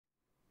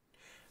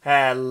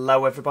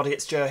Hello everybody,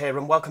 it's Joe here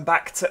and welcome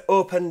back to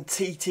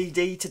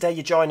OpenTTD. Today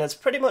you join us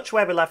pretty much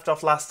where we left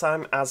off last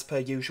time, as per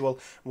usual,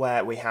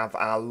 where we have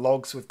our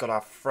logs, we've got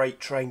our freight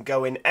train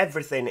going,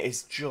 everything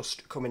is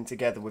just coming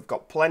together. We've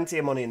got plenty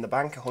of money in the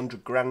bank,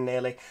 100 grand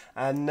nearly,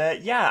 and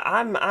yeah,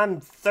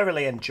 I'm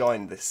thoroughly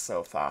enjoying this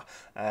so far.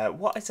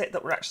 What is it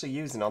that we're actually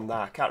using on there?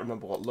 I can't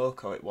remember what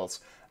loco it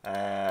was.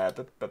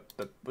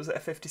 Was it a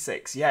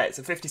 56? Yeah, it's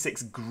a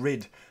 56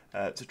 grid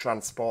to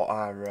transport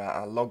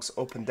our logs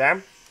up and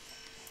down.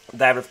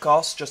 There, of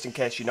course, just in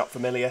case you're not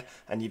familiar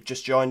and you've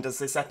just joined us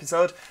this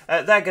episode,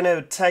 they're going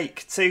to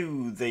take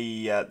to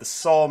the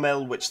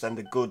sawmill, which then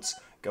the goods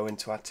go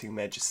into our two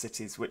major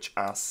cities, which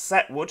are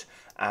Setwood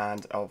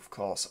and, of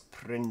course,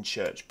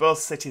 Princhurch. Both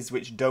cities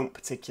which don't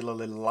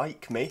particularly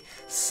like me.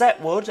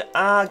 Setwood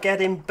are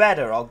getting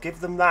better, I'll give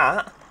them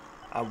that.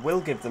 I will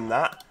give them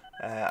that.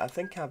 I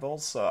think I've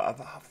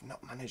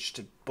not managed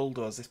to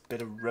bulldoze this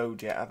bit of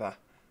road yet, have I?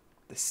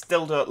 They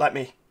still don't let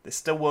me. They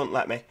still won't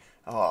let me.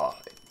 Oh,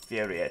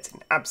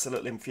 infuriating.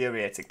 Absolutely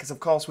infuriating. Because, of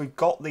course, we've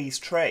got these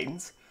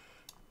trains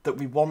that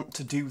we want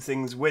to do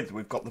things with.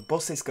 We've got the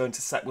buses going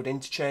to Setwood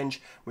Interchange.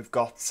 We've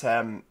got,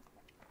 so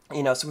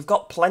we've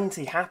got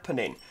plenty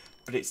happening.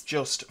 But it's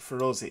just,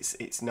 for us,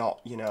 it's not,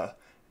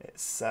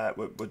 it's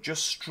we're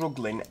just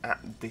struggling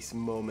at this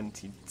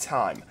moment in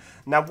time.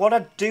 Now, what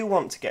I do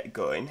want to get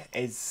going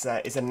is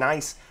a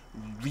nice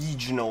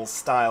regional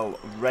style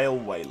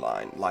railway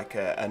line, like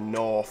a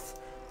north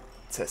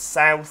to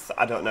south.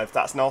 I don't know if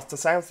that's north to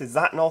south. Is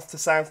that north to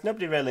south?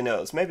 Nobody really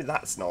knows. Maybe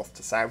that's north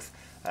to south.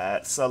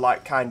 So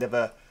like kind of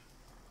a...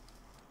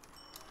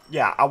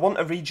 Yeah, I want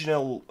a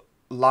regional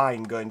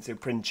line going through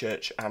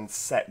Princhurch and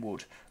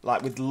Setwood,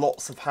 like with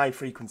lots of high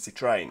frequency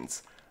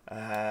trains.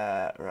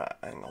 Right,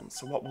 hang on.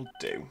 So what we'll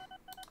do,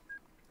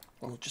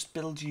 we'll just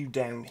build you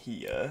down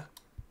here.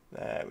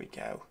 There we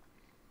go.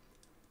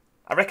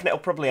 I reckon it'll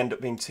probably end up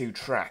being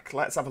 2-track.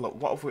 Let's have a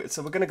look. What have we?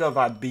 So we're going to go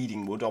via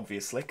Beadingwood,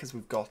 obviously, because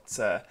we've got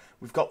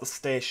the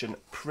station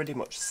pretty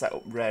much set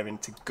up raring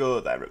to go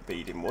there at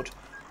Beadingwood.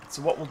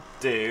 So what we'll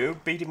do,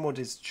 Beadingwood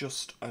is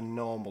just a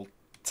normal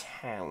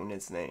town,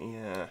 isn't it?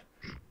 Yeah.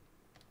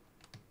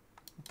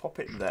 Pop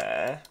it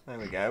there. There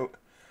we go.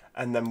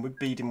 And then with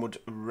Beadingwood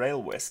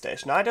railway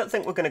station. Now, I don't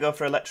think we're going to go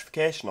for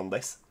electrification on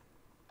this.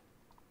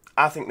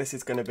 I think this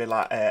is going to be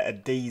like a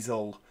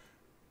diesel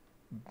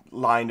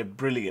line of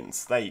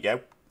brilliance. There you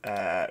go.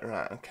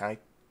 Right, okay.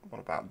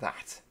 What about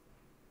that?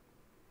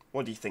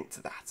 What do you think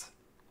to that?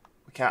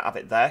 We can't have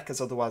it there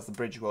because otherwise the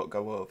bridge won't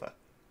go over.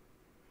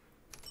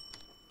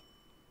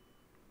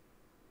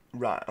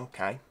 Right,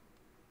 okay.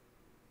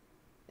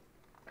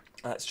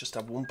 Let's just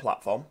have one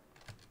platform.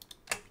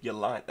 You'll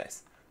like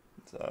this.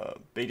 So,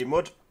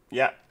 Beadingwood,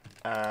 yeah.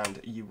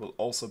 And you will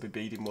also be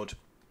Beadingwood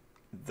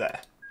there.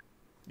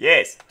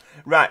 Yes!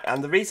 Right,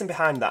 and the reason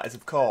behind that is,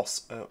 of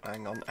course... Oh,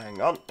 hang on.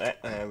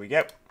 There we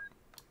go.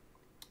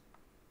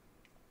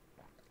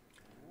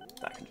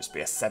 That can just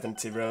be a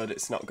 70 road.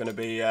 It's not going to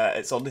be...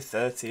 it's only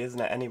 30, isn't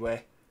it,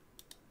 anyway?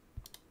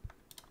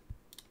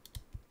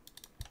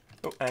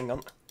 Oh, hang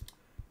on.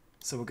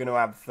 So we're going to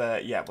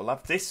have... yeah, we'll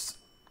have this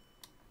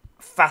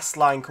fast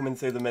line coming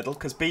through the middle,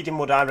 because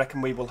Beadingwood, I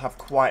reckon we will have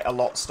quite a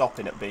lot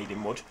stopping at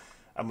Beadingwood,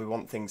 and we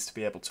want things to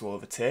be able to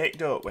overtake,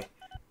 don't we?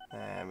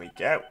 There we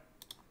go.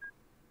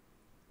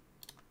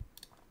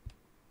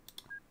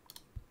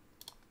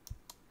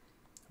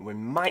 We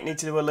might need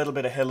to do a little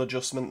bit of hill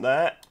adjustment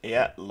there.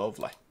 Yeah,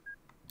 lovely.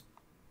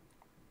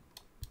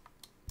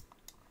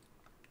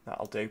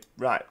 That'll do.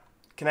 Right,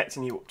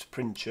 connecting you up to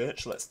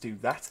Princhurch. Let's do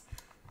that.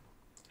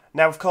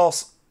 Now, of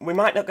course, we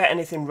might not get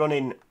anything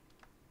running...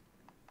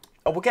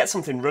 Oh, we'll get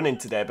something running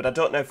today, but I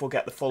don't know if we'll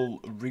get the full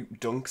route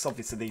done, because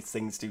obviously these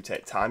things do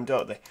take time,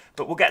 don't they?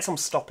 But we'll get some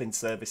stopping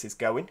services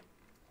going.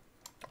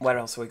 Where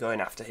else are we going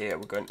after here?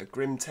 We're going to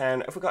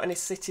Grimtown. Have we got any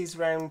cities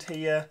round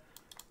here?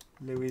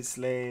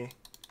 Lewisley...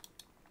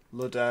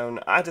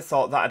 Luddown. I'd have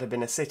thought that'd have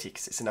been a city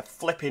because it's in a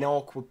flipping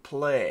awkward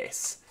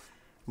place.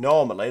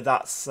 Normally,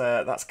 that's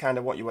kind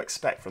of what you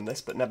expect from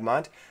this, but never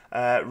mind.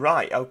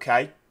 Right,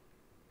 okay.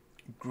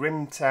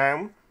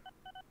 Grimtown.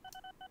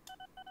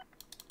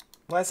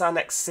 Where's our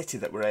next city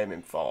that we're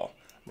aiming for?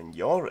 I mean,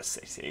 you're a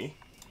city.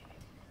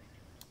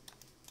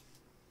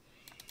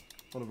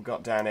 What have we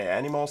got down here?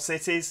 Any more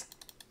cities?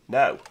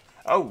 No.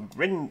 Oh,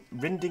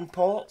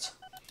 Rindingport.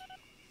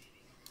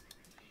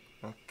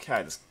 Okay,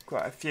 there's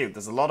quite a few.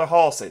 There's a lot of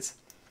horses.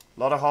 A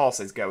lot of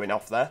horses going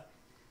off there.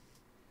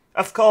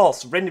 Of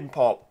course,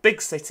 Rindingport,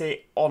 big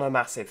city on a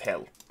massive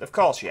hill. Of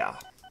course you are.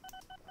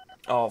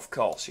 Of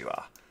course you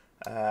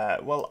are.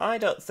 Well, I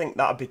don't think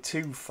that'd be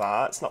too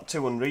far. It's not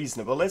too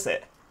unreasonable, is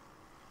it?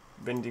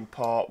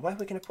 Rindingport. Where are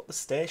we going to put the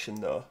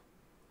station, though?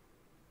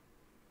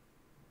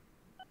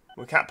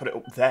 We can't put it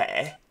up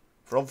there,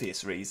 for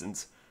obvious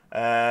reasons.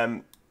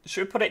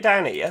 Should we put it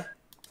down here?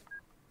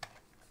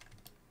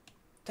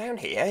 Down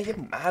here? You're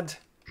mad.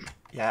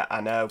 Yeah,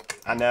 I know.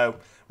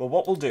 Well,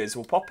 what we'll do is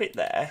we'll pop it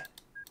there.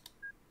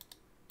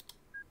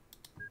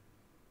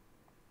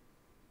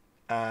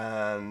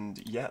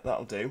 And, yeah,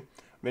 that'll do.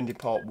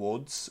 Rindingport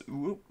Woods.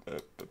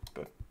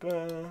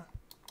 There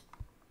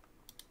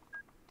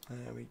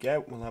we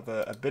go. We'll have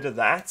a bit of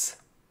that.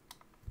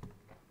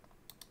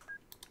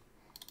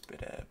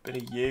 Bit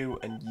of you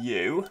and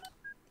you.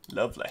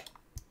 Lovely.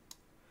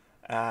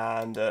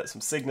 And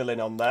some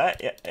signalling on there.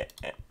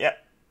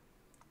 Yep.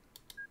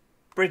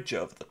 Bridge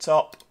over the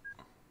top.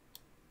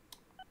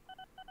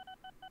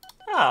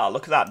 Ah,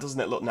 look at that.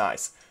 Doesn't it look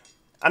nice?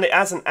 And it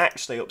hasn't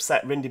actually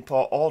upset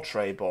Rindingport or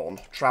Treyborn.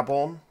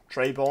 Treyborn?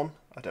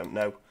 I don't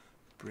know.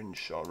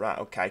 Brinshaw. Right,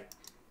 okay.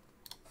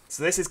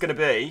 So this is going to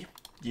be,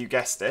 you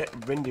guessed it,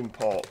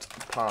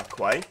 Rindingport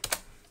Parkway.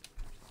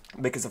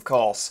 Because, of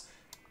course,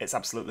 it's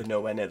absolutely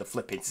nowhere near the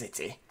flipping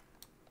city.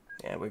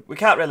 Yeah, we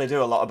can't really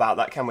do a lot about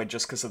that, can we?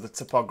 Just because of the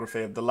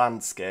topography of the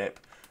landscape.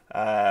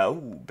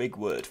 Ooh, big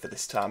word for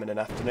this time in an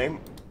afternoon.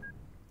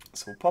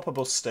 So we'll pop a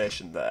bus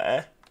station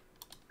there.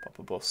 Pop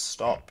a bus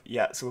stop.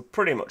 Yeah, so we're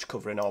pretty much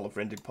covering all of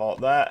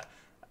Rindingport there.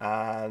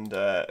 And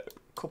a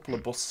couple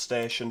of bus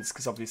stations,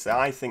 because obviously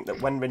I think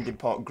that when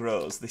Rindingport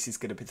grows, this is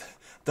going to be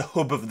the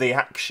hub of the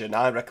action.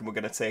 I reckon we're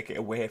going to take it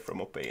away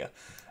from up here.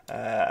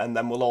 And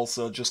then we'll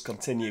also just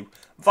continue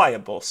via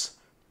bus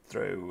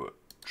through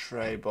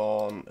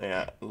Treyborn.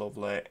 Yeah,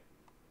 lovely.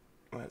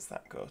 Where's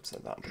that go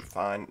to? That'll be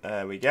fine.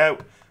 There we go.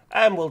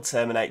 And we'll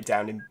terminate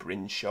down in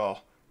Brinshaw.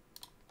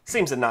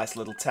 Seems a nice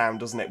little town,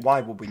 doesn't it?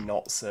 Why would we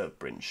not serve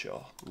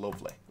Brinshaw?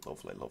 Lovely,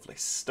 lovely, lovely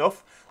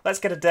stuff. Let's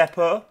get a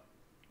depot.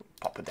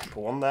 Pop a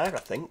depot on there, I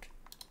think.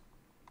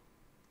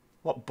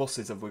 What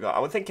buses have we got? I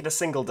was thinking a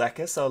single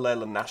decker, so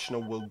Leyland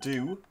National will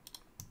do.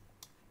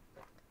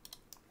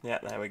 Yeah,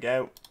 there we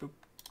go. Boop,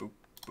 boop,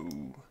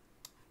 boo.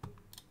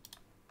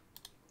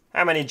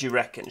 How many do you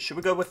reckon? Should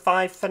we go with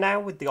 5 for now,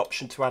 with the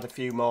option to add a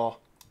few more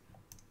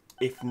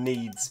if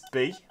needs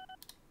be?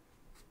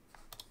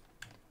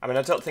 I mean,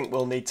 I don't think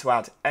we'll need to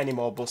add any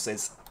more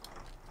buses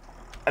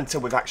until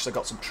we've actually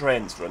got some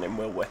trains running,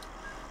 will we?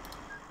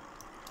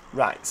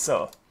 Right,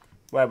 so,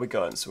 where are we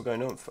going? So we're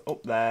going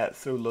up there,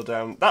 through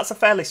Luddown. That's a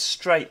fairly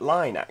straight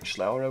line,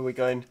 actually, or are we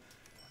going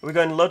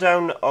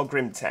Luddown or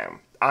Grimtown?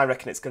 I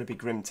reckon it's going to be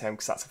Grimtown,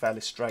 because that's a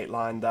fairly straight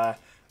line there.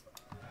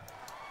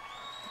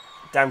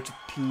 Down to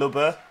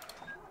Plubber.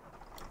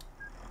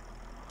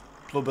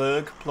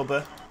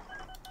 Plubber.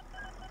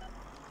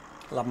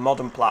 We'll have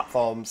modern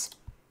platforms.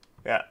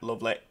 Yeah,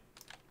 lovely.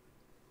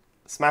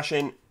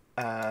 Smashing.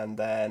 And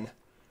then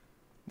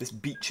this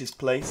Beaches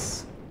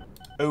place.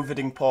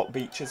 Overdingport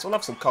Beaches. We'll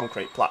have some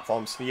concrete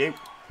platforms for you.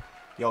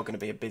 You're going to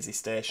be a busy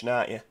station,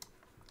 aren't you?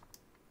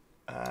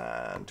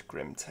 And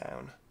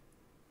Grimtown.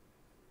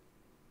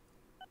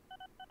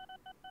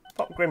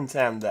 Pop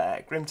Grimtown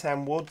there.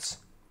 Grimtown Woods.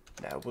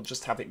 No, we'll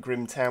just have it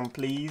Grimtown,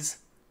 please.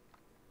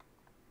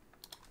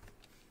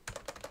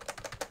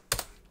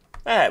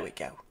 There we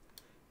go.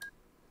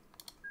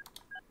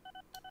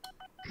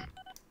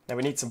 Now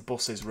we need some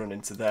buses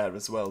running to there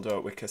as well,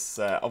 don't we? Because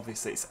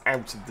obviously it's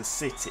out of the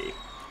city.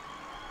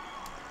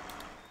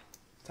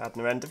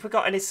 Tadner End. Have we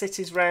got any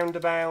cities round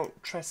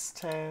about?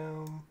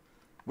 Trestown?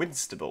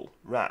 Winstable.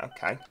 Right,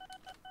 okay.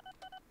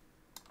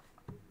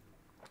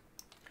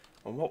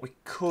 And what we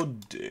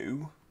could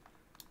do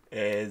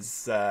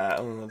is...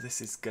 oh,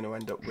 this is going to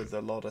end up with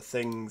a lot of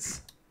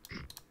things.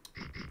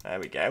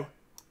 There we go.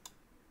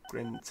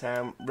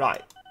 Grimtown.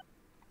 Right.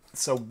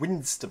 So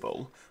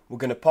Winstable, we're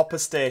going to pop a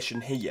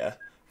station here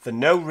for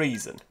no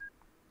reason.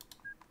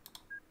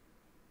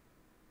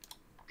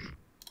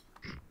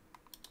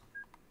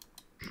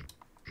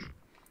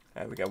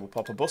 There we go. We'll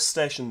pop a bus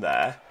station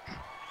there.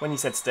 When you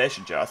said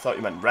station, Joe, I thought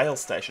you meant rail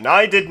station.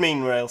 I did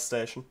mean rail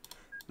station.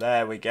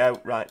 There we go.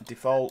 Right,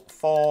 default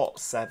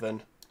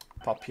 4-7.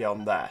 Pop you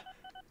on there.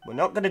 We're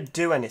not going to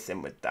do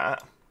anything with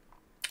that.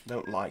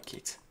 Don't like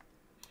it.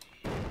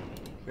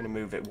 We're going to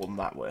move it one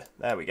that way.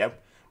 There we go.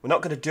 We're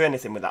not going to do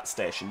anything with that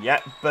station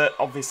yet, but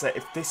obviously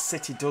if this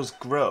city does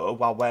grow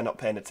while we're not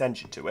paying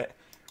attention to it,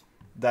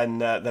 then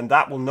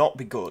that will not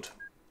be good.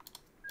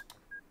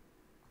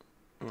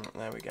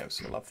 There we go.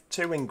 So we'll have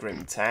 2 in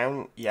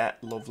Grimtown. Yeah,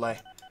 lovely.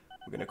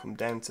 We're going to come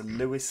down to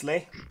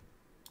Lewisley.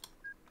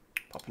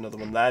 Pop another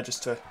one there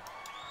just to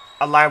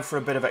allow for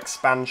a bit of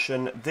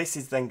expansion. This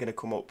is then going to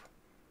come up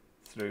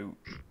through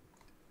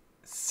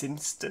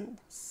Sinston.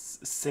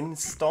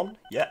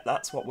 Yeah,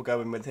 that's what we're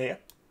going with here.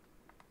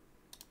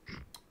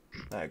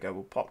 There we go,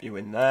 we'll pop you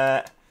in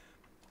there.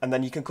 And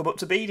then you can come up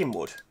to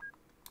Beadingwood.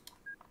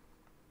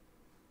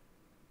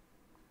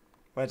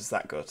 Where does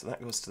that go to?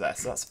 That goes to there.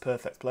 So that's a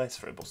perfect place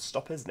for a bus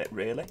stop, isn't it,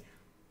 really?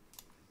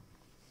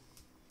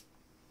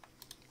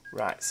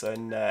 Right, so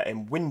in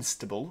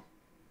Winstable,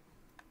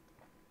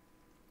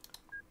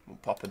 we'll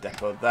pop a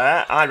depot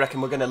there. I reckon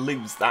we're going to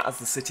lose that as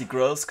the city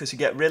grows, because you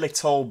get really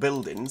tall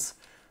buildings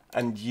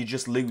and you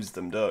just lose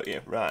them, don't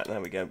you? Right, there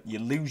we go. You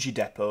lose your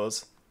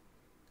depots.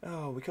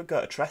 Oh, we could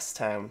go to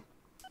Trestown.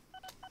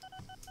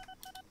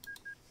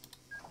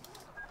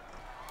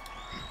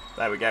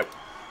 There we go.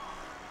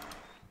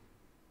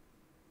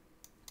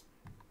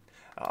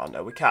 Oh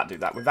no, we can't do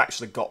that. We've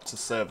actually got to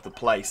serve the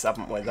place,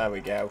 haven't we? There we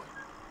go.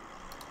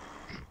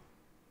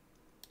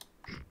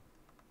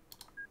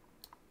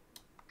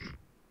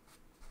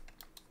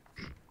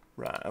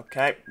 Right,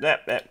 okay.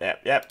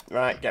 Yep.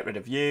 Right, get rid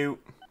of you.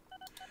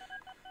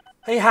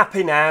 Are you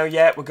happy now?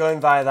 Yeah, we're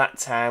going via that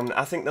town.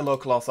 I think the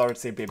local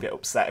authority would be a bit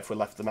upset if we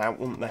left them out,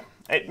 wouldn't they?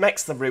 It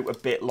makes the route a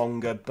bit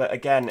longer, but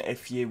again,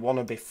 if you want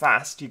to be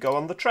fast, you go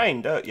on the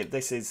train, don't you?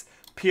 This is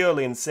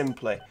purely and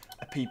simply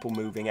a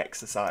people-moving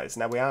exercise.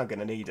 Now, we are going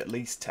to need at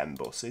least 10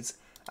 buses,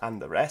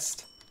 and the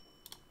rest.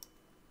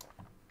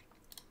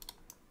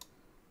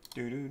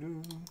 Get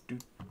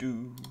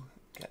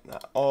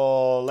that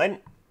all in.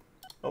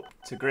 Up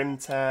to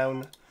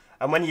Grimtown.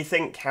 And when you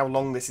think how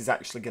long this is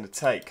actually going to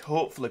take,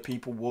 hopefully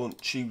people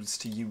won't choose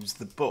to use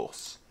the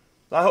bus.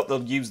 I hope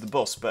they'll use the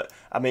bus, but,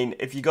 I mean,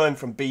 if you're going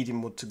from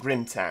Beedingwood to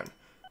Grimtown,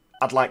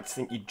 I'd like to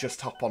think you'd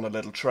just hop on a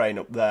little train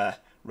up there,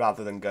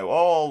 rather than go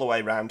all the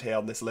way round here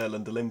on this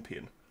Leyland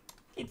Olympian.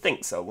 You'd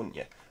think so, wouldn't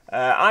you?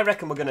 I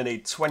reckon we're going to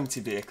need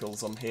 20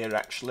 vehicles on here,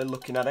 actually,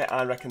 looking at it.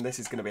 I reckon this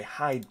is going to be a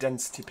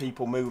high-density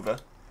people mover.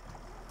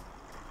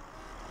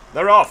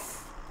 They're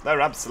off! They're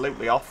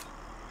absolutely off.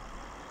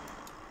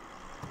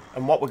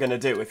 And what we're going to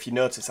do, if you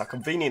notice, I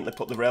conveniently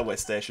put the railway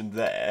station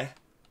there,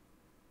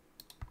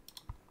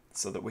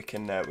 so that we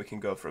can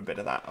go for a bit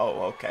of that.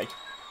 Oh, okay.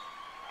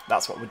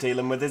 That's what we're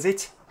dealing with, is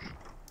it?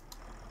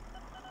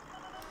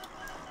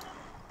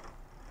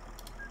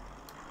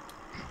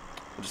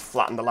 We'll just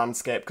flatten the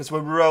landscape, because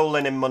we're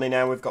rolling in money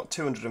now. We've got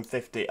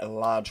 250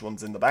 large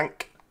ones in the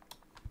bank.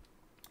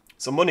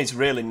 So money's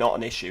really not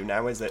an issue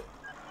now, is it?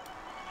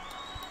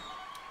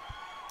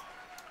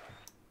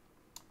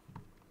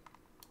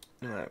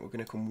 Alright, we're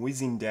going to come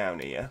whizzing down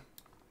here.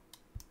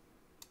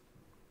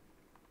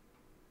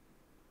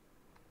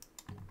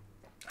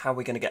 How are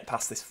we going to get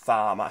past this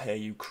farm? I hear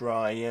you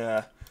cry.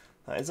 Yeah,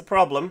 that is a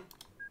problem.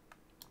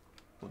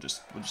 We'll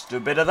just do a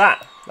bit of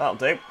that. That'll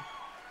do.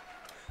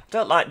 I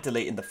don't like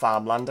deleting the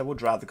farmland. I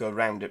would rather go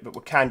around it, but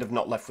we're kind of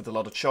not left with a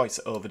lot of choice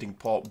at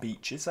Overdingport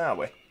Beaches, are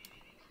we?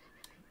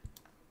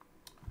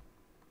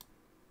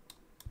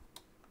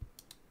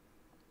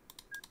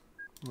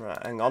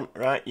 Right, hang on.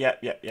 Right,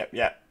 yep.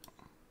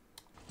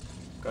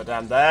 Go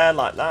down there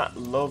like that.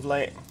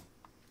 Lovely.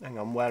 Hang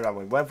on, where are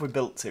we? Where have we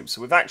built to?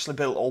 So we've actually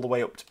built all the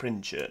way up to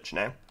Princhurch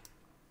now.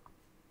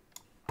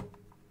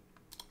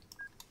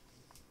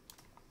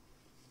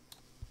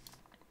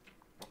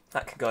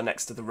 That can go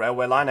next to the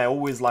railway line. I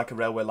always like a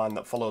railway line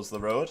that follows the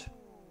road.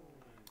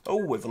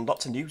 Oh, we've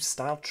unlocked a new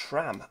style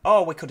tram.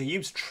 Oh, we could have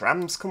used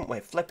trams, couldn't we?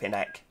 Flipping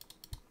heck.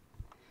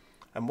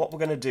 And what we're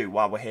going to do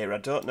while we're here, I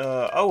don't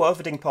know. Oh,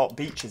 Overdingport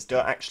Beaches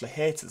don't actually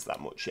hate us that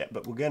much yet,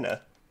 but we're going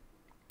to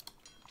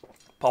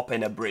pop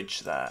in a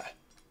bridge there.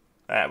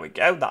 There we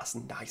go. That's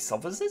nice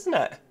of us, isn't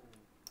it?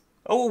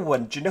 Oh,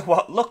 and do you know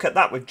what? Look at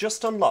that. We've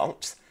just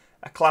unlocked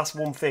a Class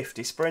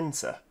 150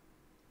 Sprinter.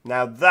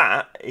 Now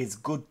that is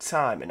good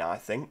timing, I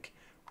think.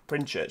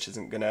 Princhurch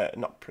isn't going to...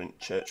 Not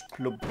Princhurch,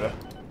 Plugborough.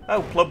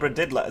 Oh, Plugborough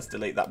did let us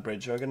delete that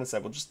bridge. I was going to say,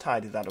 we'll just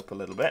tidy that up a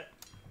little bit.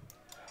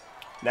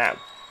 Now,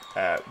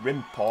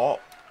 Rimport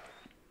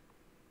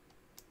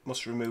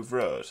must remove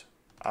road.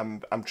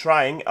 I'm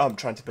trying... Oh, I'm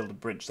trying to build a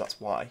bridge,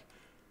 that's why.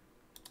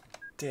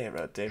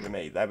 Dear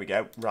me. There we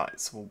go. Right,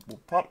 so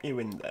we'll pop you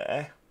in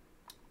there.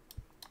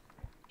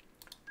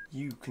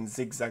 You can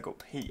zigzag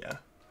up here.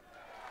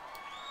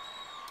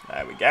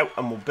 There we go.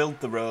 And we'll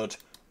build the road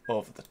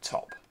over the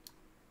top.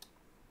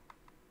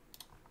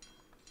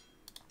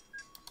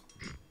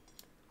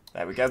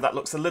 There we go. That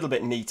looks a little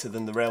bit neater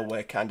than the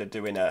railway kind of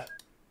doing a...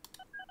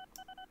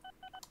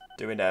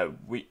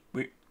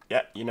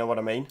 Yeah, you know what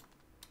I mean.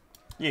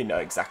 You know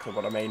exactly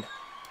what I mean.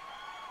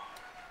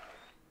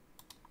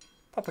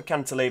 Pop a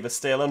cantilever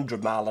steel,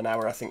 100 mile an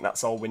hour. I think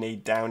that's all we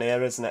need down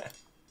here, isn't it?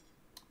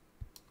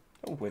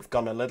 Oh, we've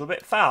gone a little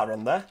bit far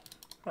on there.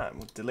 Right,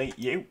 we'll delete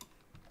you.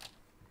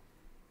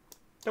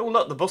 Oh,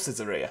 look, the buses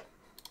are here.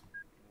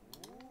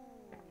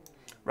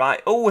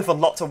 Right, oh, we've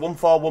unlocked a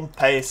 141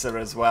 pacer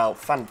as well.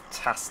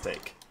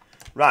 Fantastic.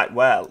 Right,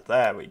 well,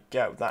 there we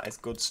go. That is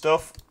good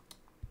stuff.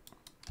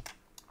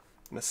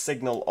 I'm going to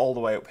signal all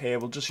the way up here.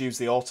 We'll just use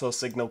the auto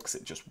signal because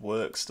it just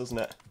works, doesn't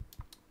it?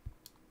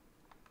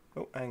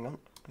 Oh, hang on.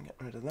 Get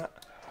rid of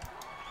that.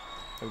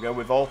 There we go.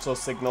 We've auto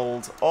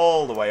signalled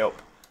all the way up.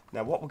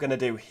 Now, what we're going to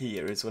do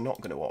here is we're not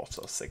going to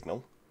auto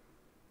signal.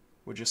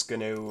 We're just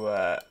going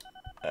to...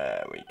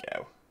 there we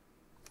go.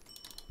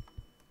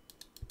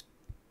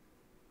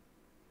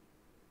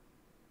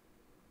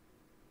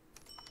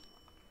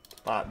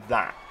 Like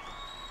that.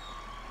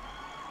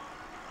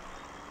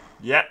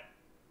 Yep.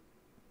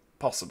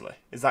 Possibly.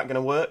 Is that going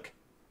to work?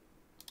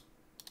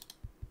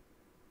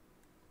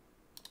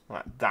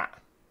 Like that.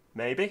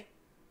 Maybe?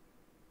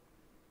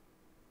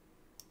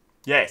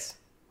 Yes.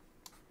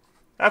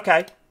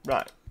 Okay.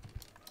 Right.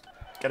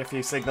 Get a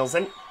few signals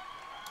in.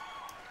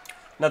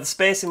 Now the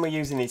spacing we're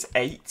using is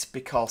 8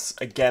 because,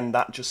 again,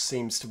 that just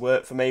seems to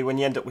work for me. When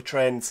you end up with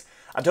trains...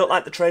 I don't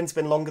like the trains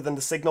being longer than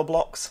the signal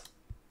blocks.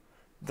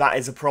 That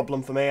is a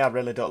problem for me. I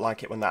really don't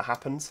like it when that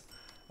happens.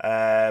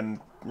 Right,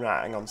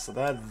 hang on. So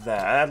they're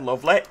there.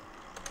 Lovely.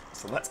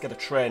 So let's get a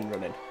train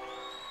running.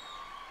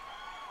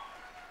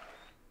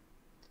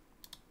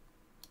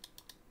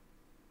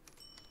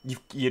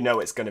 you know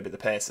it's going to be the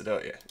pacer,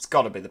 don't you? It's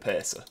got to be the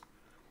pacer.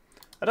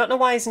 I don't know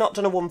why he's not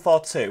done a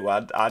 142.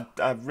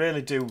 I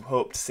really do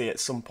hope to see at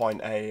some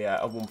point a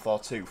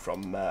 142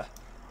 from Mr.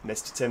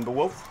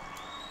 Timberwolf.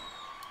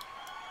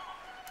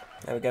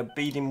 There we go.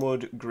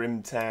 Beadingwood,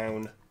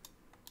 Grimtown,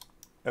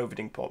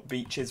 Overdingport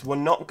Beaches. We're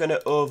not going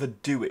to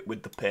overdo it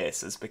with the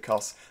pacers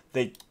because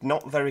they're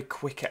not very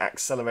quick at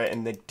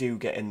accelerating. They do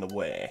get in the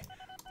way.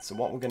 So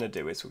what we're going to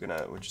do is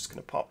we're just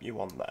going to pop you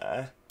on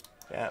there.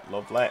 Yeah,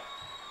 lovely.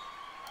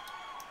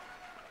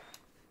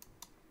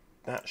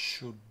 That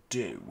should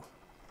do.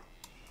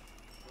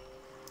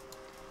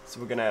 So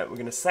we're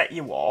gonna set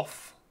you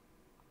off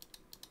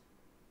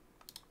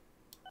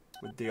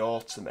with the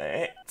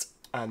automate,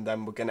 and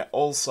then we're gonna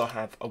also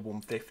have a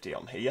 150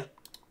 on here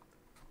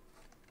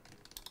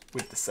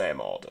with the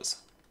same orders.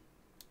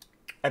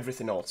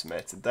 Everything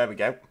automated. There we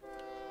go.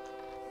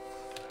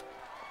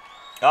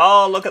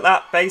 Oh, look at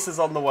that! Pacer's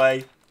on the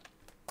way.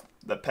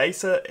 The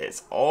pacer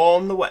is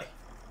on the way.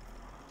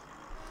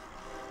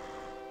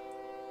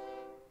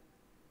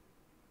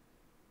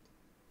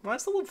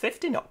 Why's the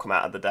 150 not come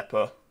out of the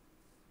depot?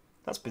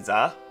 That's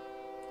bizarre.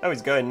 Oh,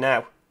 he's going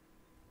now.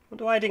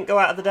 Wonder why he didn't go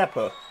out of the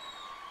depot.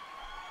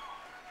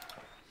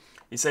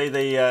 You see,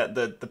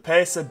 the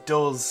pacer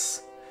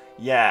does,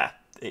 yeah,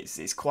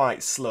 it's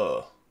quite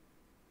slow.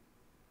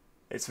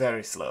 It's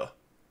very slow.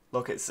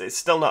 Look, it's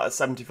still not at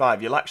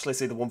 75. You'll actually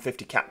see the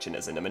 150 catching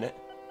us in a minute.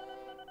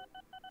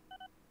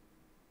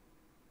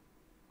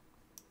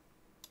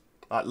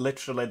 Like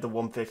literally, the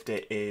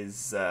 150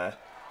 is.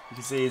 You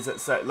can see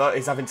look,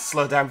 he's having to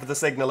slow down for the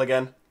signal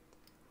again.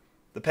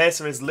 The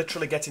pacer is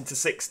literally getting to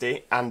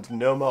 60 and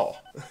no more.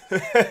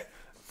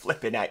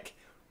 Flipping heck.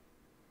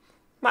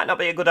 Might not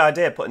be a good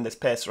idea putting this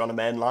pacer on a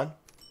main line.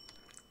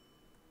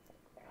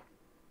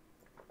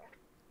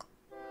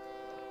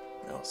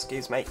 Oh,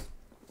 excuse me.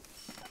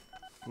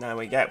 There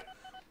we go.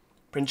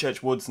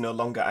 Princhurch Woods no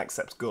longer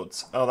accepts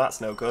goods. Oh, that's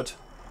no good.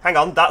 Hang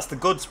on, that's the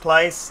goods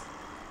place.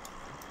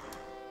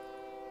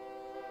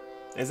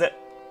 Is it?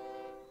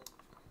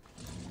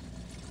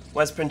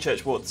 Where's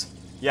Princhurch Woods?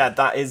 Yeah,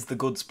 that is the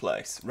goods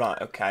place. Right,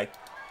 okay.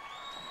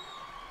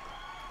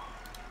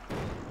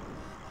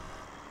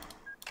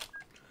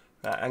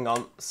 Right, hang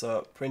on.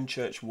 So,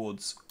 Princhurch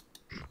Woods.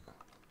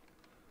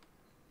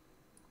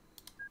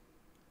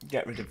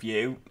 Get rid of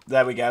you.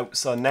 There we go.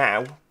 So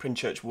now,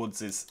 Princhurch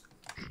Woods is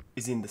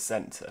in the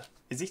centre.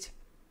 Is it?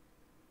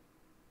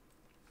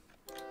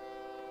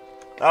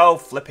 Oh,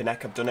 flipping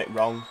heck, I've done it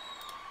wrong.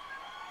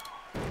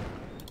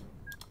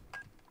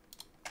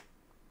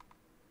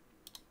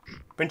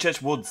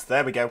 Princhurch Woods,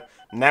 there we go.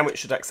 Now it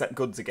should accept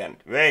goods again.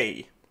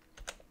 Hey!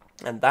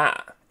 And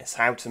that is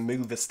how to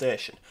move a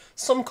station.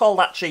 Some call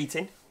that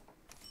cheating.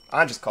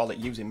 I just call it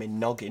using my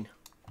noggin.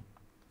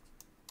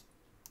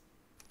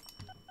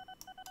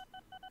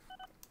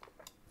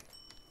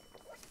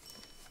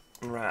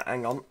 Right,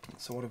 hang on.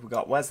 So what have we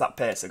got? Where's that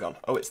pacer gone?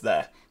 Oh, it's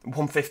there.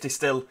 150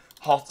 still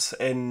hot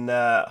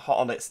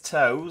on its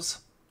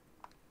toes.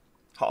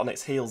 Hot on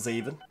its heels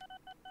even.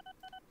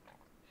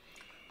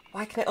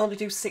 Why can it only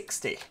do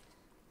 60?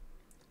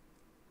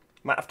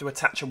 Might have to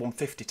attach a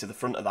 150 to the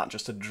front of that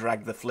just to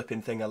drag the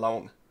flipping thing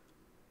along.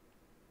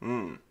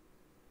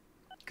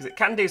 Because it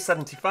can do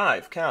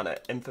 75, can't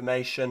it?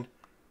 Information,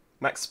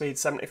 max speed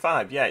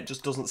 75. Yeah, it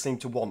just doesn't seem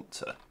to want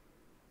to.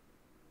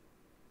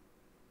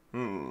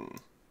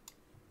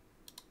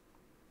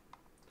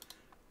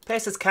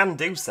 Pacers can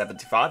do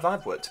 75.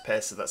 I've worked a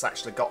pacer that's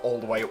actually got all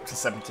the way up to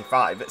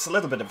 75. It's a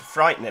little bit of a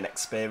frightening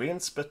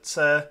experience, but,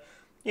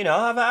 you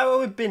know,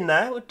 we've been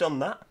there, we've done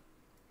that.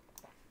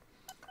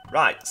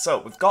 Right, so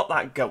we've got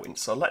that going,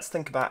 so let's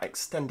think about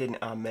extending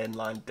our main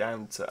line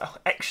down to... Oh,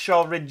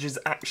 Exshaw Ridge is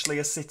actually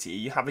a city. Are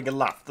you having a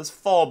laugh? There's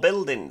 4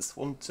 buildings.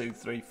 1, 2,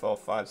 3, 4,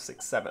 5,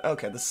 6, 7.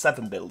 Okay, there's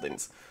 7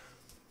 buildings.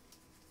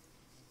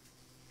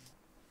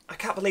 I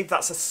can't believe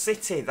that's a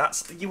city.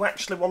 You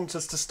actually want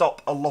us to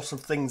stop a lot of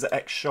things at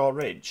Exshaw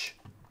Ridge.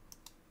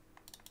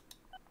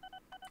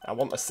 I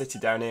want a city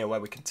down here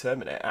where we can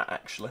terminate at,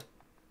 actually.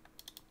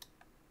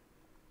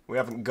 We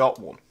haven't got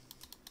one.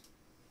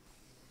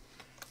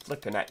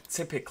 Flipping it,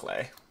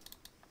 typically.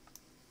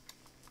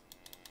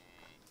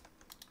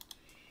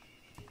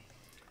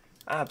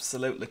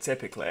 Absolutely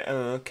typically.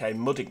 Okay,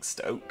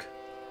 Muddingstoke.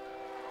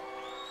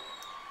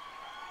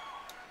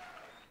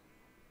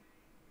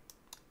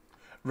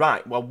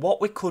 Right, well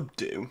what we could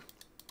do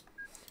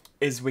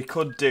is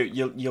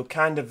you'll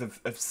kind of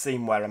have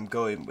seen where I'm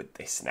going with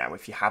this now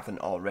if you haven't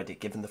already,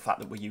 given the fact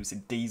that we're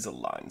using diesel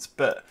lines,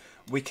 but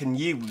we can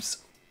use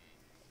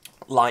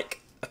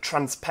like a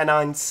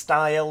TransPennine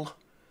style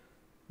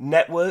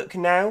network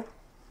now.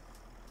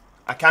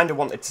 I kind of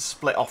wanted to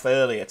split off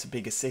earlier to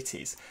bigger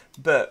cities,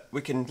 but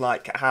we can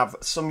like have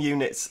some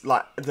units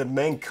like the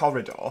main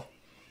corridor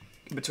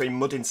between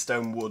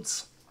Muddingstone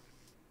Woods,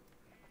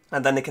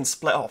 and then they can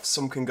split off.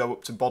 Some can go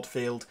up to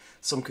Bodfield,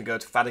 some can go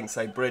to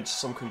Faddingsay Bridge,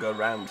 some can go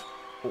around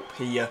up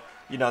here,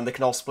 you know, and they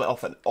can all split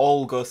off and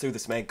all go through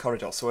this main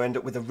corridor. So we end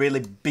up with a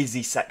really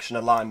busy section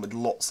of line with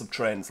lots of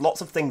trains,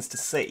 lots of things to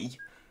see,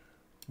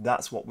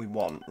 That's what we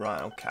want.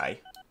 Right, okay.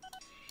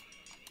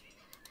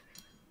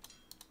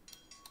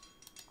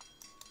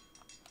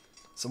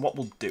 So what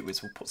we'll do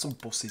is we'll put some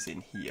buses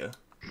in here.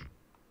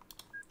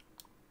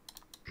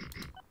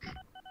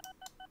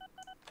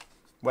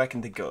 Where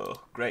can they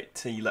go? Great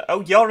Teela.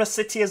 Oh, you're a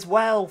city as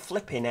well!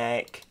 Flipping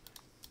heck.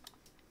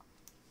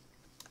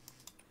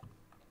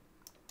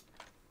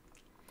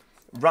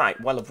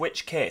 Right, well, of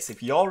which case,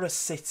 if you're a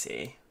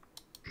city...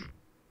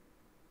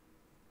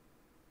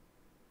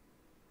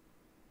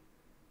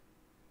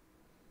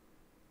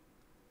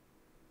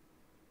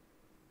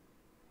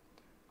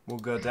 We'll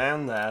go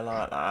down there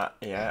like that.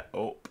 Yeah,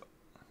 up.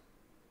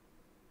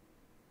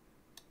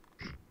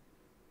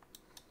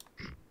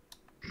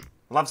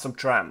 We'll have some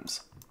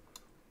trams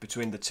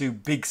between the two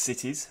big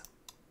cities.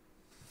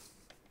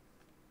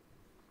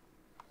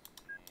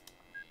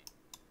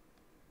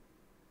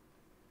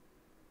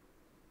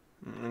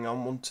 Hang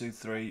on, 1, 2,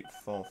 3,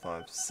 4,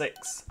 5,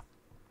 6.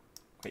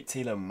 Great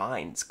Teela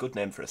Mines, good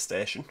name for a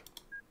station.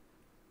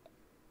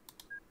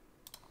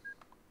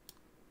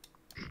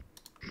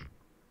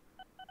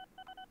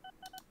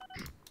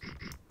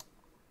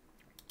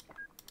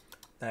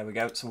 There we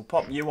go, so we'll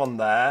pop you on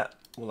there.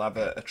 We'll have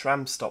a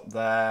tram stop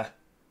there.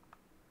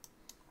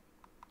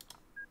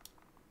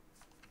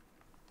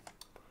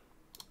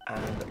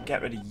 And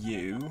get rid of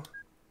you.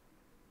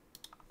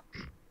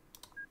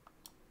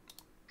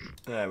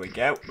 There we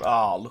go.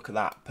 Oh, look at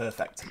that.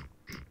 Perfect.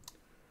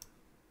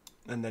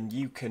 And then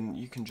you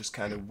can just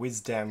kind of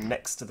whiz down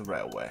next to the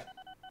railway.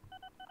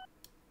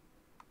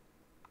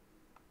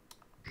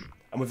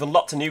 And we've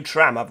unlocked a new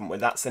tram, haven't we?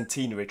 That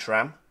centenary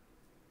tram.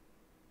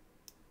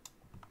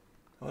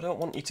 Oh, I don't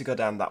want you to go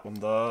down that one,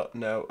 though.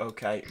 No,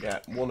 okay. Yeah,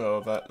 1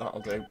 over.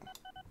 That'll do.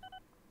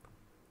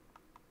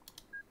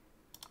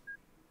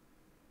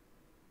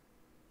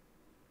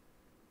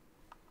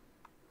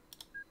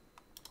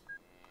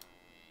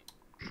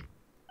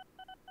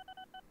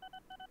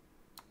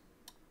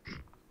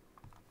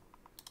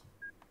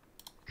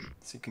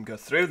 So you can go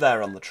through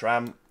there on the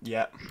tram.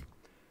 Yep.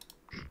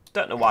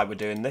 Don't know why we're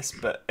doing this,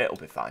 but it'll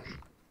be fine.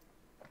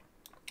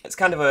 It's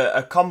kind of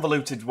a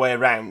convoluted way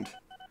around,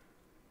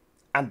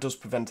 and does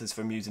prevent us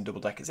from using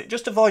double-deckers. It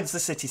just avoids the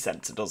city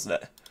centre, doesn't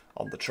it,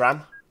 on the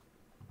tram?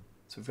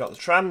 So we've got the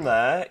tram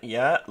there.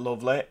 Yeah,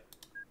 lovely.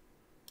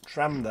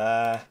 Tram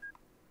there.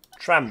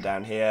 Tram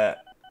down here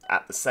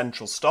at the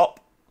central stop.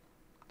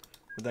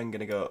 We're then going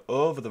to go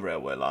over the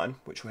railway line,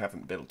 which we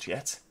haven't built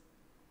yet.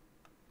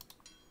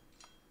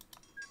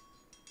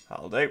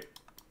 That'll do.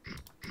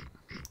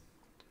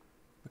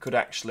 We could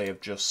actually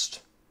have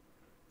just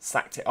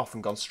sacked it off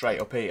and gone straight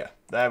up here.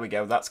 There we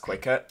go, that's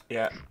quicker.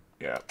 Yeah,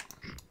 yeah.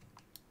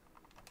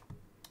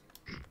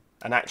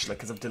 And actually,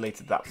 because I've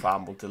deleted that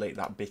farm, we'll delete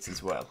that bit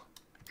as well.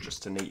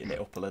 Just to neaten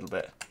it up a little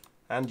bit.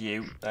 And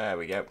you, there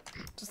we go.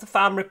 Does the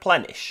farm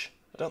replenish?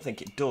 I don't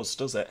think it does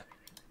it?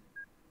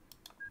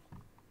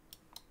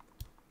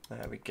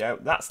 There we go.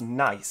 That's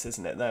nice,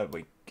 isn't it? There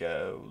we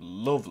go.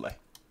 Lovely.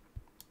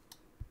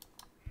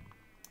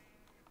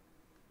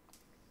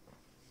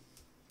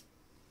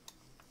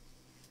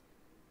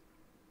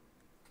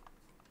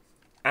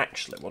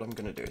 Actually, what I'm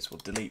going to do is we'll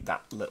delete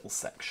that little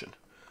section.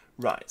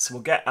 Right, so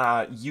we'll get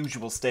our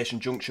usual station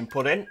junction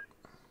put in.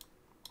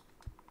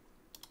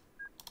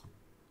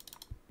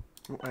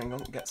 Oh, hang on,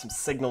 get some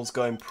signals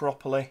going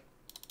properly.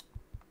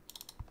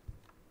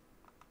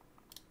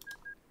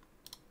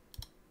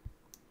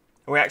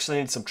 We actually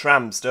need some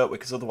trams, don't we?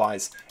 Because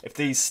otherwise, if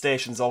these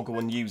stations all go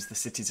unused, the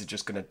cities are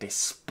just going to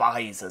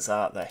despise us,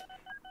 aren't they?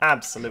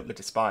 Absolutely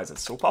despise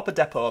us. So we'll pop a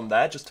depot on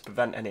there just to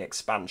prevent any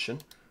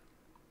expansion.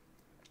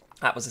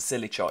 That was a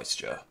silly choice,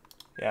 Joe.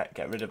 Yeah,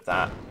 get rid of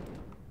that.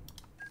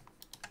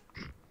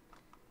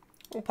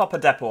 We'll pop a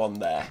depot on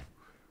there.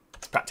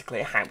 It's practically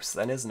a house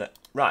then, isn't it?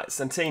 Right,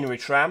 centenary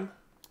tram.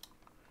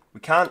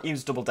 We can't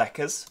use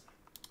double-deckers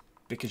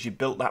because you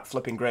built that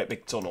flipping great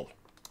big tunnel.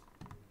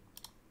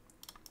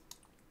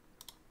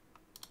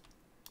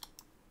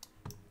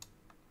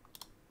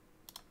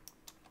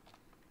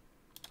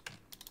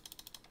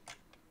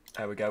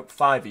 There we go,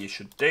 5 of you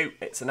should do.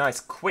 It's a nice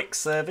quick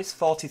service,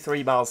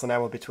 43 miles an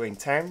hour between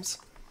towns.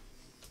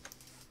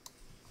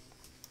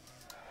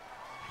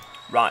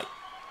 Right.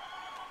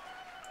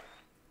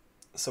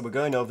 So we're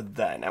going over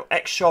there. Now,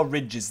 Exshore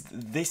Ridges,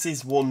 this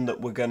is one that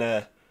we're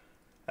gonna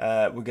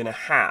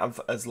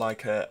have as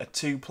like a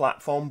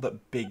 2-platform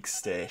but big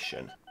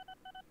station.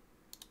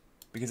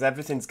 Because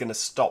everything's gonna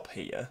stop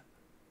here.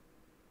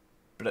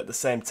 But at the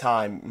same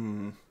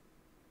time,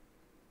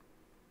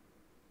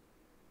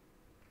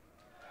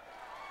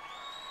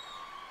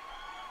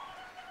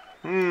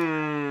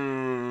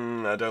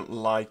 I don't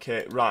like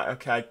it. Right,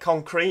 okay.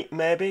 Concrete,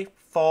 maybe?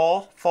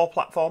 4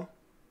 platform.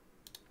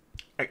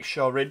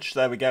 Exshore Ridge,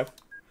 there we go.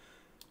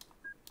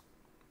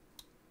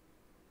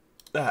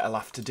 That'll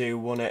have to do,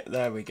 won't it?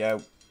 There we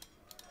go.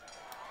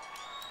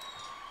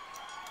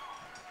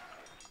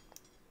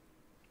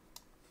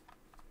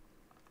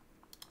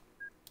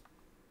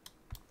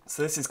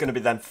 So this is going to be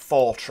then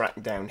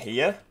 4-track down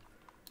here.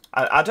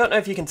 I don't know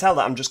if you can tell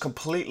that I'm just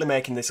completely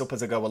making this up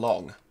as I go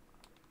along.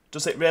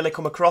 Does it really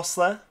come across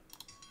there?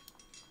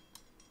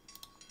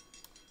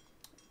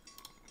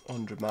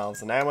 100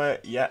 miles an hour,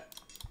 yeah.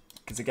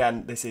 Because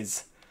again, this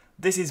is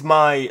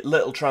my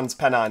little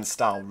TransPennine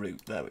style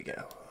route. There we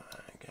go.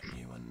 Get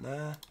you in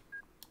there.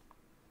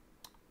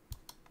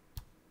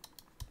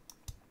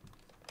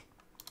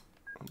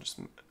 I'll just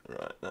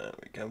right there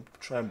we go.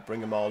 Try and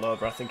bring them all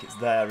over. I think it's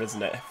there,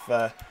 isn't it?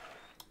 If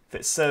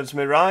it serves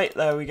me right,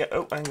 there we go.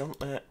 Oh, hang on,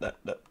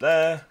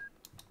 there.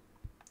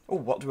 Oh,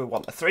 what do we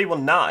want? A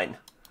 319.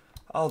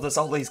 Oh, there's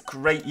all these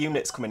great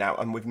units coming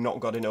out, and we've not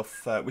got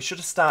enough. We should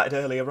have started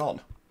earlier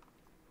on.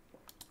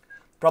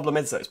 Problem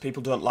is, though, is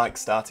people don't like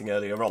starting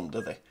earlier on,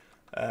 do they?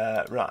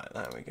 Right,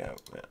 there we go.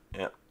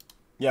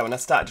 Yeah, when I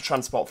started the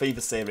Transport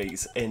Fever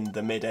series in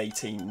the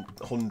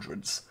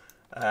mid-1800s,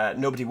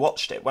 nobody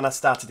watched it. When I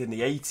started in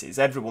the 80s,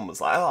 everyone was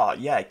like, oh,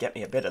 yeah, get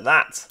me a bit of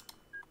that.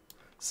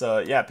 So,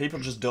 yeah, people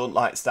just don't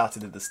like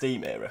starting in the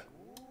Steam era.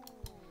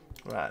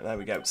 Right, there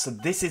we go. So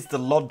this is the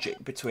logic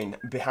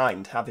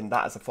behind having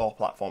that as a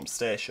 4-platform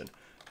station.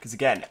 Because,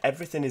 again,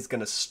 everything is going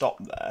to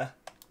stop there.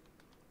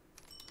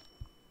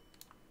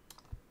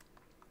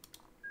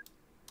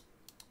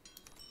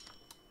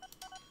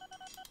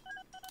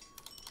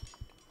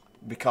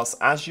 Because,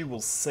 as you will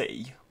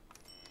see,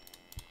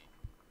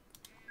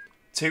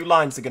 2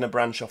 lines are going to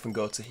branch off and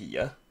go to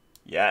here.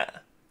 Yeah.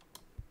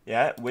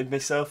 Yeah, with me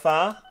so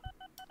far?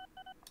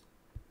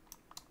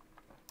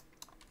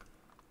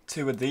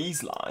 2 of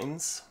these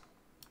lines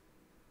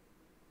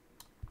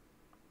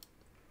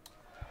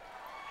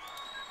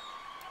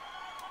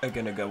are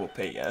going to go up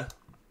here.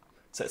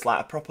 So it's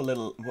like a proper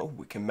little... Whoa,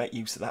 we can make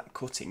use of that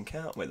cutting,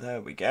 can't we? There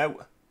we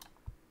go.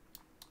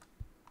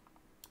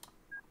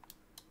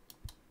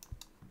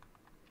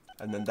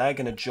 And then they're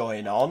going to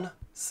join on.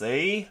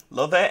 See?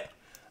 Love it.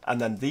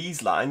 And then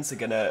these lines are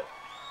going to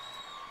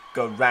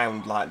go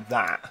round like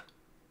that.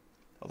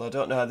 Although I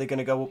don't know, are they going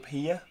to go up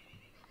here?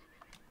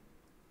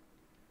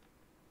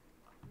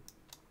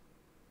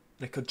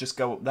 They could just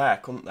go up there,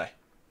 couldn't they?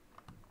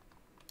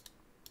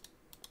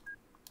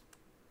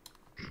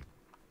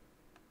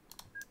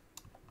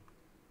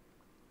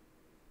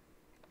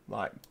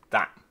 Like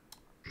that.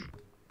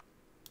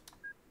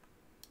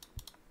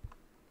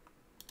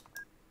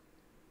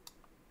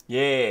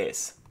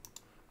 Yes.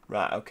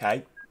 Right,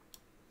 okay.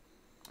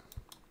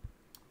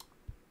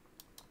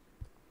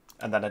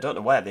 And then I don't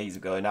know where these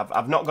are going.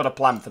 I've not got a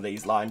plan for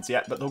these lines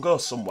yet, but they'll go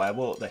somewhere,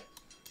 won't they?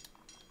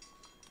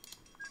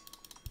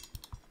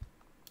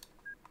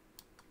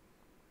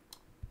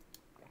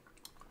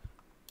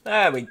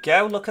 There we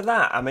go, look at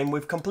that. I mean,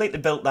 we've completely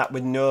built that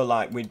with no,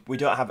 like, we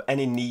don't have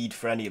any need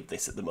for any of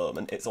this at the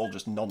moment. It's all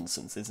just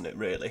nonsense, isn't it,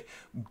 really?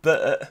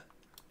 But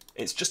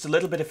it's just a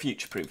little bit of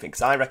future-proofing,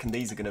 because I reckon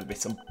these are going to be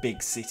some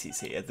big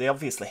cities here. They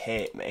obviously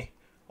hate me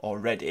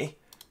already.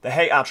 They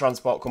hate our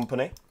transport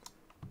company,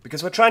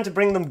 because we're trying to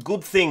bring them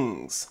good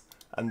things.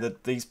 And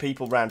these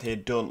people around here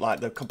don't like,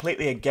 they're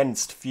completely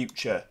against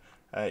future,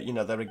 you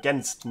know, they're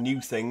against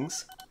new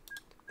things.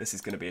 This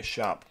is going to be a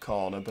sharp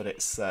corner, but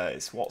it's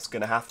what's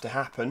going to have to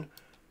happen.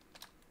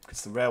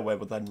 Because the railway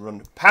will then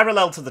run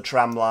parallel to the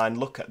tram line.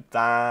 Look at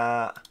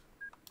that.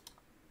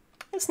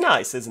 It's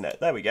nice, isn't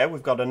it? There we go.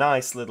 We've got a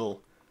nice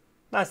little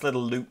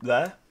loop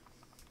there.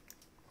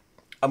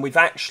 And we've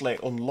actually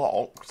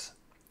unlocked.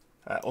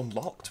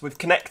 We've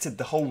connected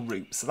the whole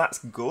route, so that's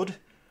good.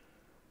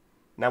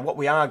 Now, what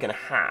we are going to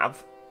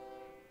have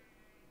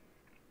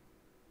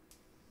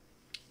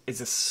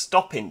is a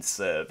stop-in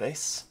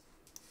service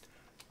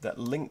that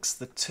links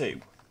the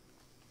two.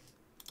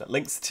 That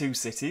links the two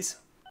cities.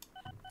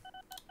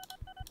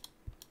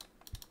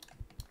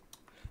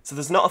 So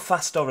there's not a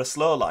fast or a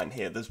slow line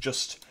here. There's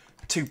just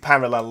 2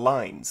 parallel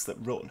lines that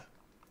run.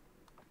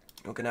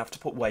 We're going to have to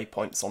put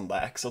waypoints on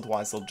there, because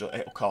otherwise it'll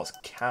cause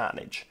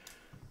carnage.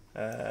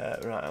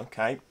 Right,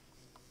 okay.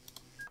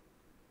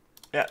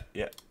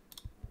 Yeah.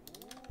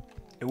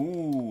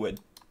 Ooh, a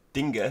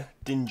Dinger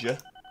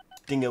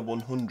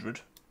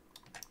 100.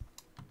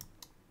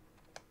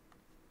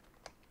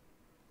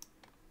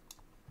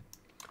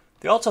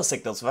 The auto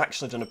signals have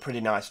actually done a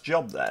pretty nice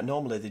job there.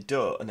 Normally they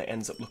don't, and it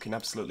ends up looking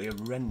absolutely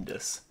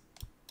horrendous.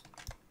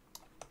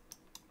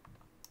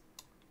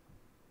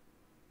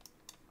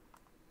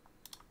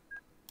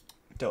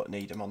 Don't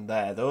need them on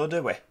there though,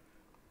 do we?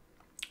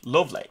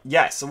 Lovely.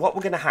 Yeah, so what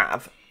we're going to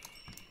have,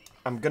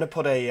 I'm going to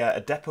put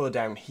a depot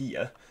down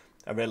here.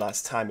 I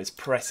realise time is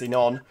pressing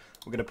on.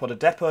 We're going to put a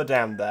depot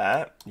down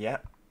there. Yeah.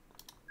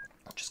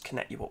 I'll just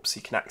connect you up so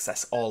you can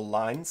access all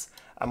lines.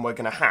 And we're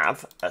going to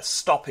have a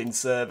stop-in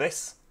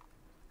service.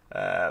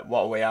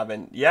 What are we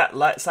having? Yeah,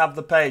 let's have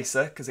the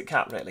pacer, because it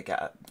can't really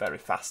get very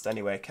fast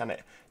anyway, can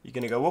it? You're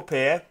going to go up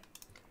here.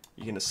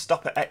 You're going to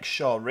stop at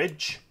Exshore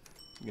Ridge.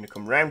 You're going to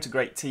come round to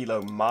Great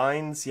Tilo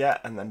Mines, yeah,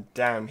 and then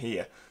down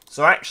here.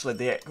 So actually,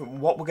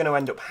 what we're going to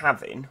end up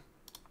having...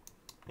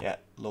 Yeah,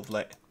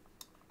 lovely.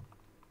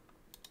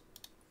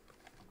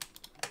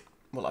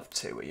 We'll have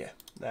 2 of you.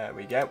 There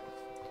we go.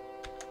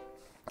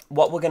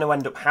 What we're going to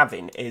end up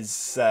having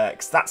is...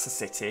 because that's a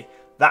city,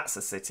 That's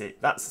a city,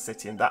 that's a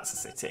city, and that's a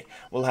city.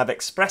 We'll have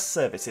express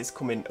services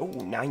coming, oh,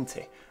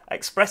 90.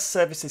 Express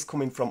services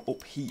coming from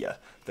up here.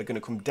 They're going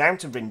to come down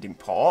to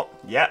Rindingport,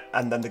 yeah,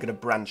 and then they're going to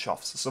branch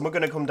off. So some are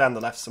going to come down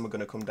the left, some are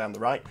going to come down the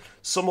right.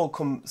 Some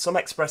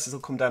expresses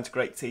will come down to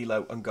Great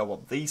Tilo and go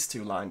on these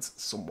two lines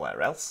somewhere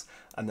else.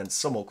 And then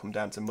some will come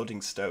down to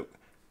Muddingstone,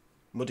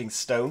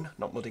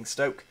 not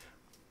Muddingstoke.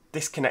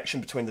 This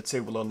connection between the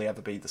two will only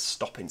ever be the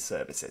stopping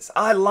services.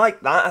 I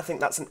like that. I think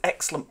that's an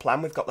excellent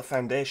plan. We've got the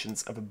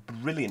foundations of a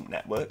brilliant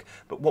network.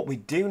 But what we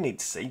do need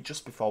to see,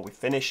 just before we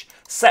finish,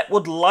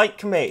 Setwood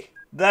like me.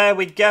 There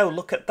we go,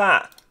 look at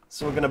that.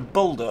 So we're going to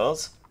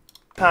bulldoze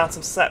part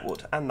of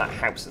Setwood and that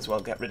house as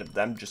well. Get rid of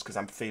them just because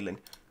I'm feeling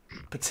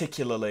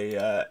particularly...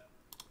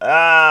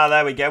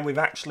 there we go. We've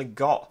actually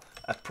got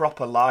a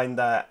proper line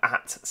there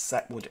at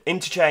Setwood.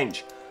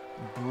 Interchange.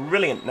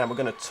 Brilliant. Now we're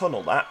going to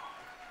tunnel that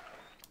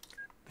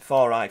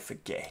before I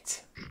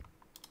forget.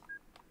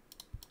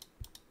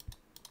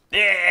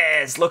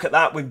 Yes, look at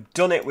that. We've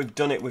done it, we've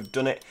done it, we've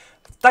done it.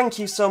 Thank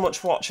you so much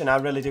for watching. I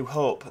really do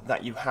hope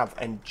that you have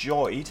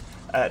enjoyed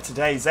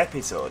today's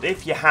episode.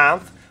 If you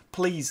have,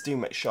 please do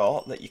make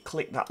sure that you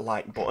click that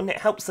like button. It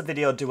helps the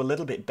video do a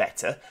little bit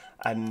better,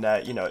 and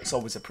you know, it's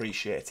always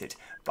appreciated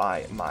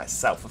by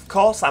myself. Of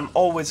course, I'm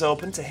always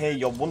open to hear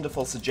your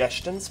wonderful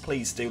suggestions.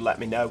 Please do let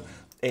me know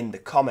in the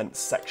comments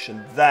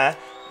section there,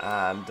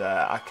 and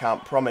I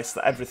can't promise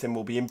that everything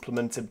will be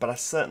implemented, but I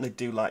certainly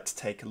do like to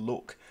take a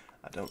look.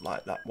 I don't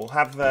like that. We'll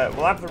have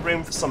a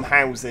room for some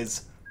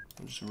houses.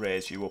 I'll just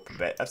raise you up a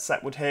bit. Have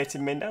Setwood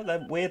hated me?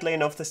 No, weirdly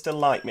enough, they still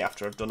like me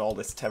after I've done all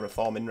this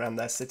terraforming around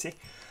their city.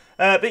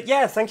 But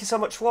yeah, thank you so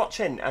much for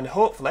watching, and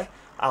hopefully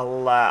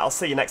I'll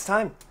see you next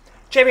time.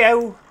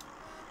 Cheerio!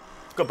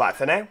 Goodbye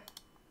for now.